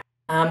impact.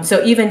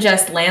 So even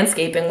just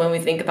landscaping, when we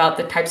think about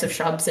the types of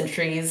shrubs and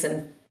trees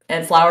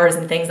and flowers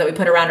and things that we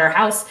put around our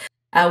house,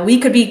 we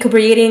could be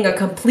creating a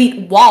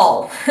complete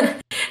wall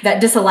that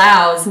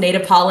disallows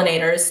native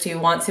pollinators to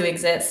want to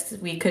exist.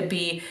 We could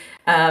be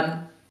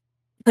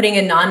putting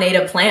in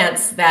non-native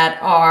plants that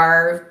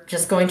are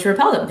just going to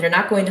repel them. They're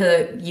not going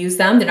to use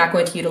them. They're not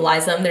going to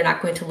utilize them. They're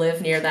not going to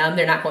live near them.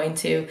 They're not going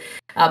to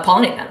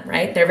pollinate them,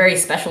 right? They're very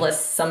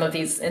specialists, some of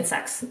these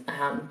insects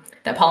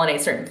that pollinate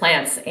certain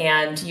plants,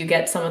 and you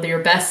get some of your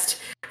best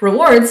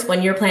rewards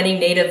when you're planting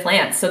native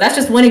plants. So that's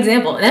just one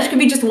example, and that could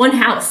be just one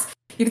house.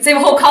 You could save a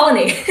whole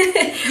colony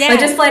by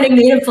just planting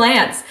native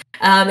plants.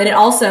 And it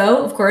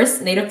also, of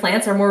course, native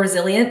plants are more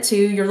resilient to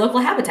your local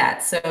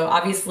habitat. So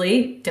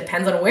obviously,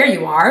 depends on where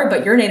you are,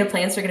 but your native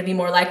plants are going to be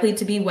more likely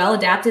to be well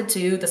adapted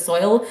to the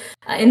soil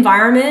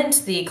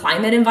environment, the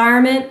climate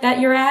environment that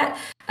you're at,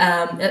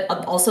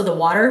 also the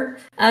water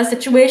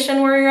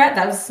situation where you're at.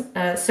 That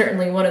was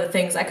certainly one of the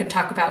things I could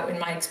talk about in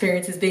my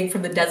experiences being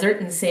from the desert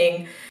and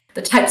seeing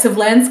the types of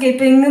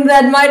landscaping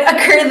that might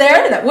occur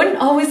there that wouldn't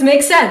always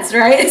make sense,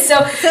 right? So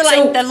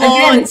like the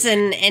lawns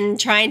and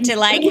trying to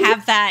like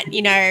have that,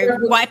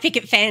 white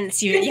picket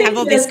fence, you have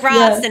all this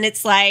grass and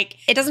it's like,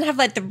 it doesn't have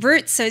like the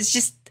roots. So it's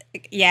just,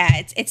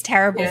 it's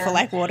terrible for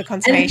like water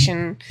conservation.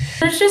 And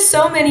there's just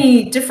so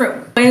many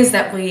different ways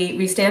that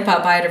we stamp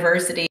out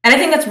biodiversity. And I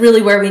think that's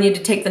really where we need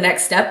to take the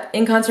next step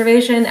in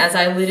conservation. As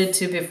I alluded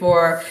to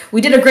before,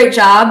 we did a great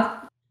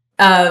job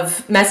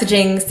of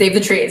messaging save the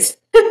trees.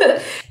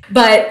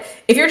 But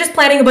if you're just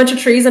planting a bunch of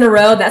trees in a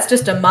row, that's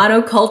just a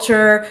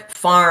monoculture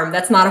farm.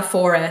 That's not a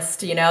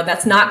forest,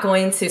 that's not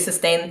going to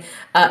sustain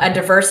a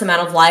diverse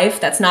amount of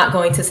life. That's not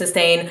going to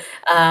sustain,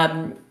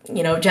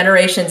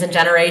 generations and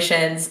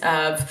generations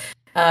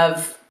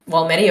of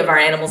many of our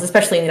animals,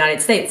 especially in the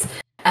United States,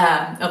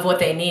 of what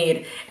they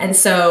need. And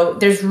so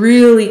there's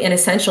really an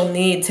essential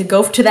need to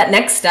go to that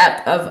next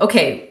step of,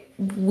 okay,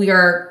 we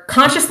are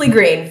consciously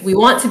green. We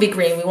want to be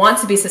green. We want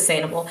to be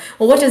sustainable.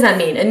 Well, what does that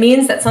mean? It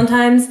means that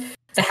sometimes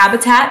the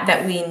habitat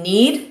that we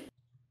need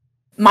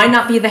might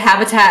not be the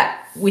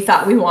habitat we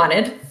thought we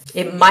wanted.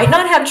 It might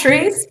not have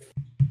trees,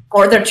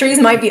 or the trees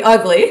might be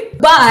ugly,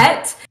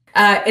 but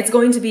it's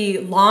going to be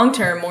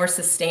long-term more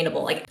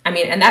sustainable.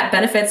 And that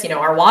benefits,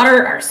 our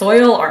water, our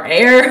soil, our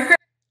air,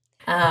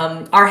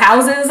 our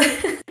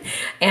houses,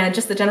 and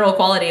just the general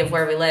quality of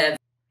where we live.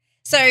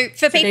 So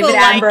for people who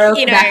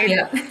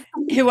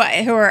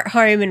are at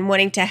home and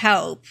wanting to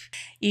help,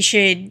 you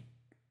should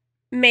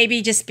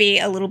maybe just be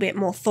a little bit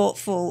more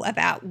thoughtful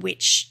about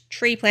which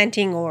tree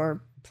planting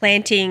or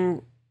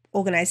planting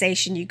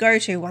organization you go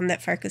to, one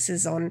that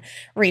focuses on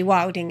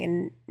rewilding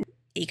and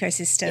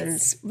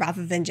ecosystems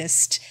rather than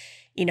just,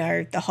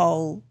 the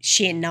whole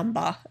sheer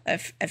number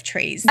of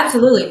trees.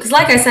 Absolutely. Because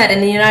like I said,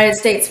 in the United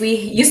States, we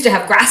used to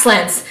have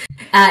grasslands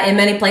in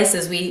many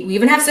places. We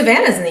even have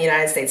savannas in the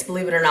United States,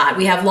 believe it or not.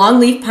 We have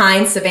longleaf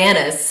pine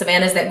savannas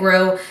that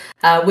grow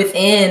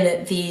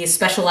within the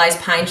specialized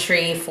pine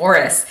tree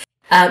forests.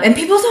 And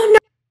people don't know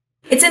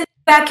it's in the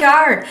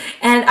backyard.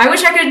 And I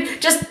wish I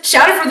could just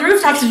shout it from the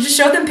rooftops and just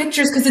show them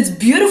pictures because it's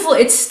beautiful.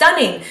 It's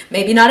stunning.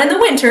 Maybe not in the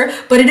winter,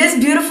 but it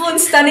is beautiful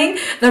and stunning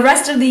the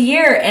rest of the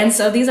year. And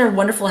so these are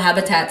wonderful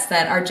habitats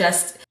that are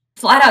just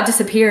flat out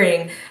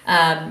disappearing,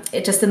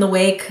 it just in the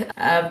wake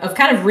of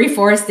kind of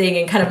reforesting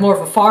and kind of more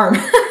of a farm,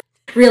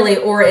 really,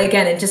 or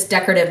again, in just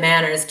decorative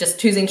manners, just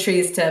choosing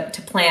trees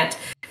to plant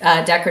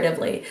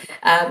decoratively.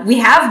 We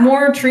have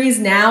more trees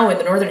now in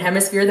the Northern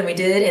Hemisphere than we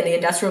did in the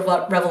Industrial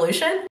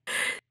Revolution.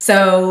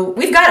 So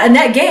we've got a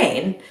net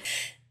gain,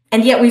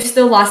 and yet we've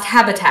still lost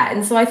habitat.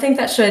 And so I think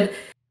that should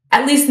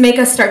at least make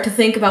us start to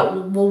think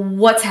about, well,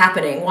 what's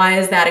happening? Why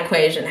is that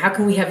equation? How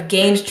can we have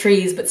gained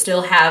trees but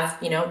still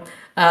have,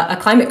 a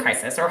climate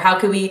crisis? Or how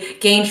can we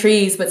gain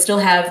trees but still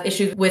have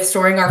issues with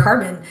storing our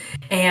carbon?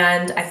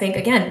 And I think,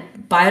 again,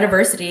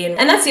 biodiversity,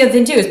 and that's the other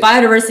thing too, is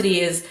biodiversity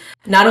is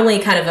not only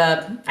kind of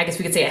I guess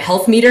we could say a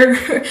health meter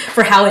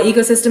for how an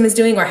ecosystem is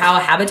doing or how a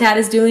habitat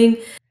is doing,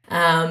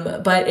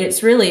 but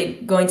it's really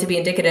going to be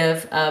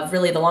indicative of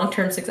really the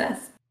long-term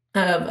success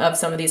of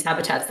some of these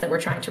habitats that we're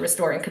trying to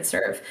restore and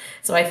conserve.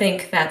 So I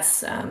think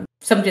that's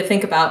something to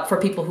think about for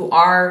people who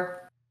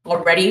are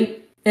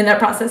already in that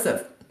process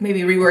of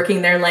maybe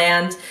reworking their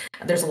land.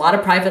 There's a lot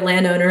of private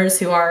landowners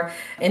who are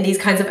in these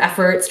kinds of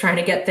efforts, trying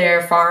to get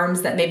their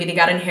farms that maybe they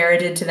got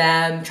inherited to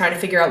them, trying to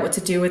figure out what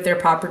to do with their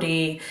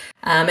property.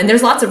 And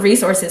there's lots of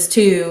resources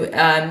too.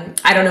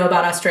 I don't know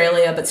about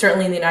Australia, but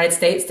certainly in the United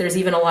States, there's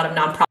even a lot of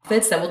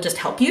nonprofits that will just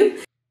help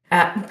you.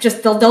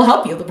 They'll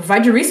help you. They'll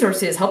provide you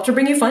resources, help to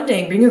bring you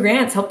funding, bring you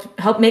grants,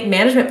 help make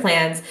management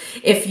plans.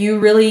 If you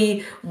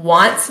really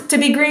want to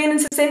be green and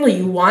sustainable,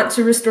 you want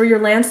to restore your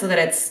land so that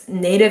it's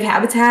native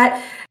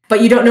habitat,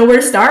 but you don't know where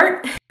to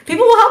start,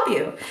 people will help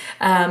you.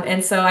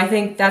 And so I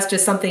think that's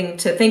just something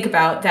to think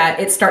about, that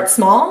it starts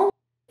small.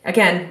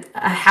 Again,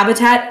 a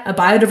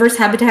biodiverse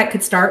habitat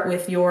could start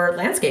with your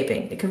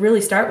landscaping. It could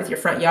really start with your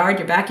front yard,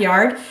 your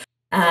backyard.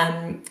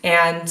 And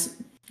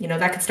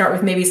that could start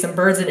with maybe some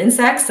birds and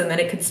insects, and then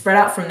it could spread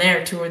out from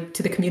there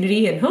to the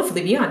community and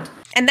hopefully beyond.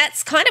 And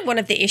that's kind of one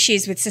of the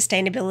issues with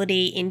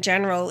sustainability in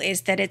general,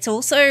 is that it's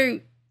also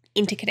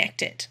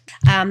interconnected.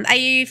 Are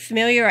you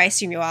familiar, I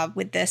assume you are,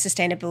 with the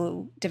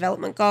Sustainable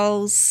Development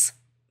Goals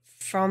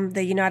from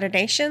the United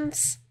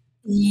Nations?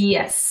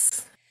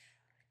 Yes.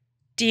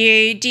 Do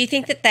you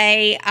think that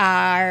they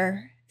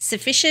are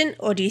sufficient,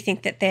 or do you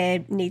think that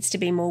there needs to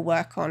be more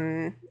work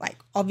on, like,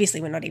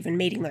 obviously we're not even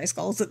meeting those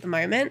goals at the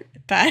moment,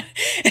 but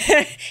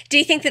do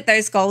you think that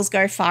those goals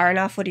go far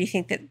enough, or do you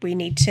think that we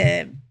need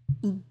to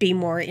be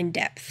more in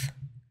depth?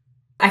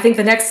 I think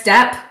the next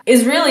step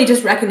is really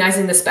just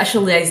recognizing the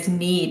specialized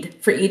need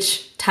for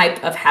each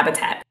type of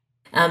habitat,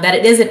 that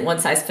it isn't one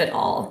size fit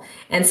all.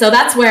 And so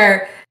that's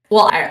where,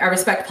 I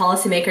respect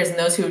policymakers and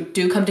those who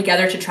do come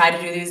together to try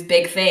to do these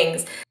big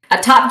things. A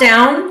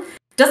top-down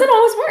doesn't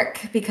always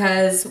work,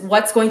 because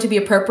what's going to be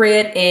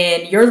appropriate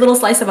in your little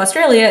slice of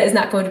Australia is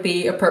not going to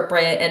be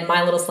appropriate in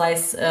my little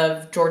slice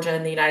of Georgia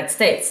in the United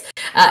States.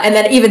 And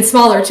then even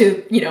smaller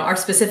to, our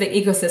specific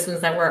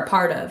ecosystems that we're a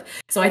part of.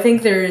 So I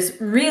think there's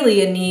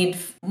really a need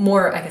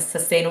more,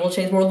 sustainable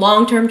change, more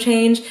long-term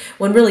change,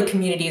 when really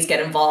communities get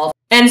involved.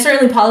 And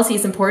certainly policy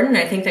is important.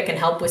 I think that can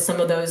help with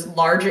some of those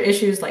larger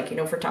issues, like,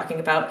 if we're talking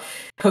about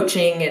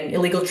poaching and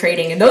illegal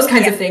trading and those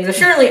kinds of things are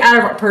certainly out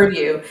of our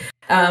purview.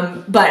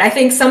 But I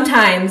think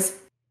sometimes,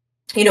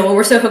 when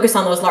we're so focused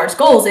on those large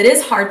goals, it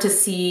is hard to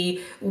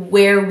see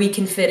where we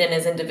can fit in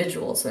as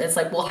individuals. And it's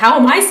like, well, how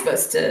am I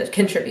supposed to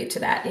contribute to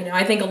that?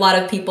 I think a lot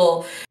of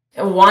people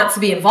want to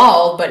be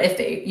involved, but if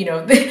they,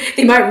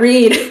 they might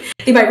read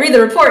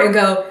the report and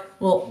go,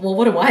 well,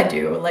 what do I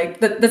do? Like,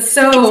 that's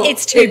so...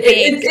 It's too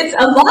big. It's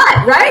a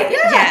lot, right?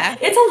 Yeah.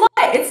 It's a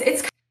lot.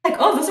 It's kind of like,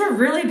 oh, those are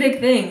really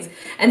big things.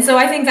 And so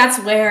I think that's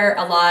where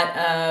a lot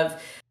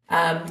of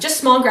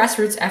just small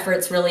grassroots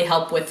efforts really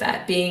help with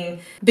that.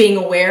 Being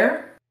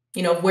aware,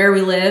 where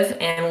we live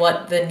and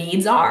what the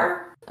needs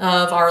are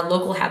of our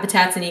local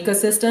habitats and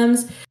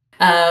ecosystems.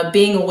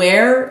 Being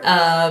aware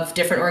of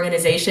different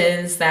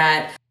organizations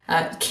that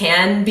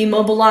can be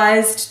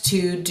mobilized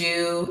to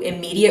do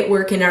immediate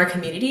work in our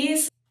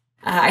communities.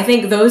 I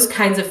think those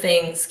kinds of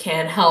things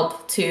can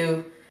help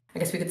to, I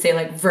guess we could say,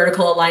 like,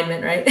 vertical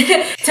alignment, right?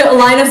 To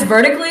align us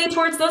vertically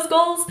towards those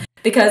goals,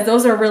 because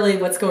those are really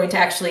what's going to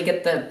actually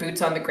get the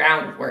boots on the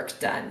ground work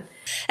done.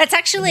 That's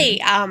actually,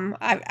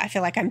 I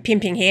feel like I'm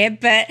pimping here,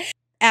 but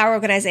our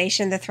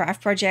organization, the Thrive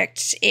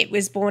Project, it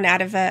was born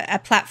out of a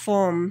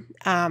platform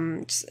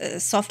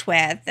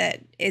software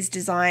that is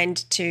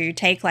designed to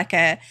take like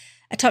a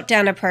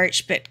top-down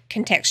approach, but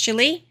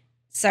contextually.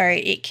 So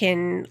it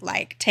can,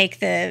 like, take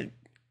the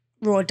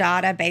raw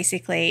data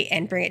basically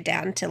and bring it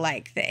down to,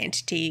 like, the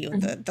entity or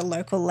the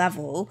local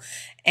level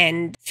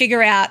and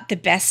figure out the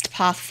best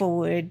path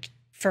forward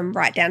from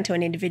right down to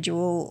an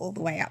individual all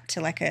the way up to,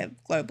 like, a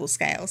global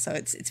scale. So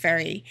it's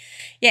very,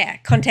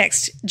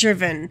 context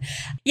driven.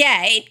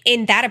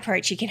 In that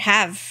approach, you can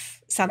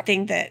have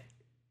something that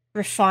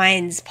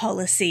refines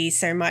policy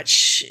so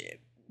much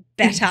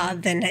better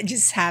than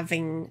just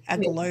having a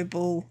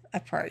global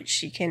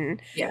approach. You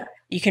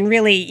can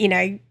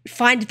really,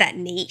 find that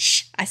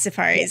niche, I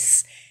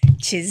suppose,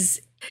 which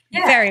is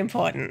very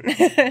important.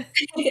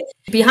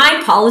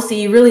 Behind policy,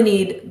 you really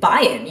need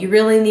buy-in. You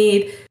really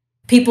need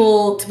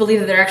people to believe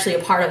that they're actually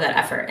a part of that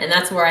effort. And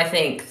that's where I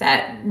think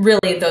that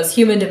really those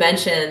human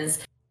dimensions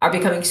are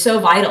becoming so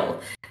vital,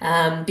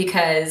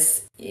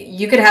 because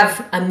you could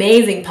have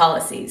amazing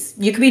policies.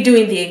 You could be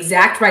doing the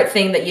exact right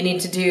thing that you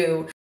need to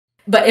do.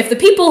 But if the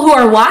people who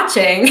are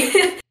watching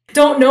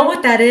don't know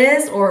what that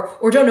is or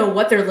don't know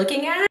what they're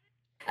looking at,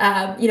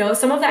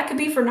 some of that could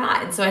be for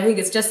naught. And so I think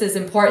it's just as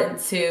important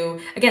to,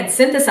 again,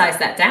 synthesize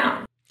that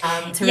down,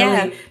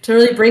 to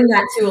really bring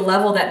that to a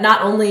level that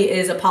not only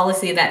is a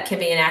policy that can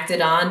be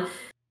enacted on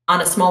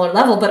a smaller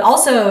level, but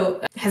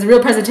also has a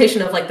real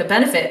presentation of, like, the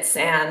benefits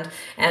and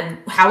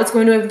how it's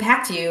going to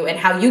impact you and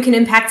how you can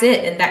impact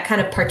it, and that kind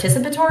of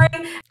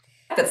participatory.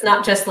 That's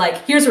not just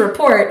like, here's a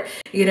report,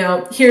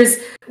 here's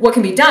what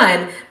can be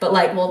done, but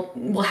like, well,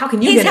 how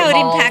can you get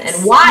involved,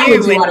 and why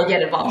would you want to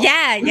get involved?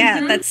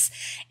 That's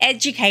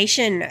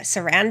education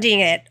surrounding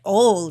it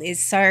all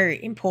is so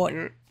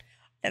important.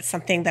 That's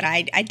something that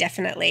I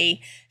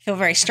definitely feel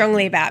very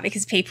strongly about,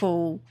 because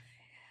people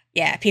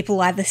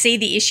either see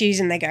the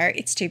issues and they go,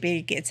 it's too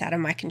big, it's out of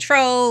my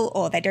control,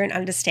 or they don't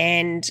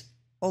understand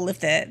all of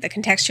the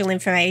contextual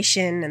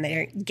information and they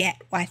don't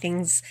get why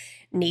things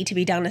need to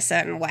be done a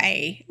certain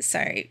way.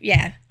 So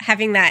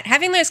having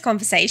those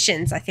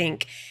conversations, I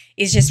think,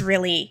 is just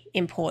really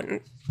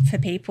important for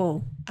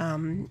people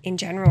in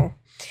general.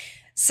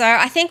 So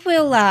I think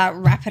we'll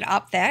wrap it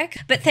up there.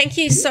 But thank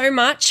you so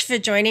much for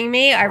joining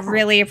me. I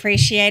really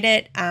appreciate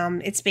it.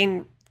 It's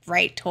been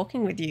great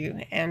talking with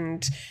you,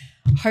 and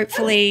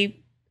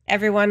hopefully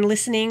everyone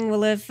listening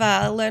will have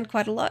learned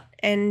quite a lot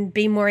and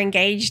be more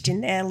engaged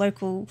in their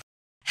local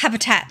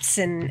habitats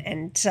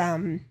and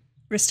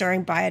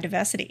restoring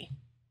biodiversity.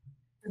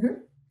 Mm-hmm.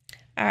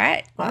 All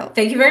right. Well,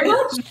 thank you very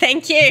much.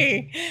 Thank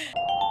you.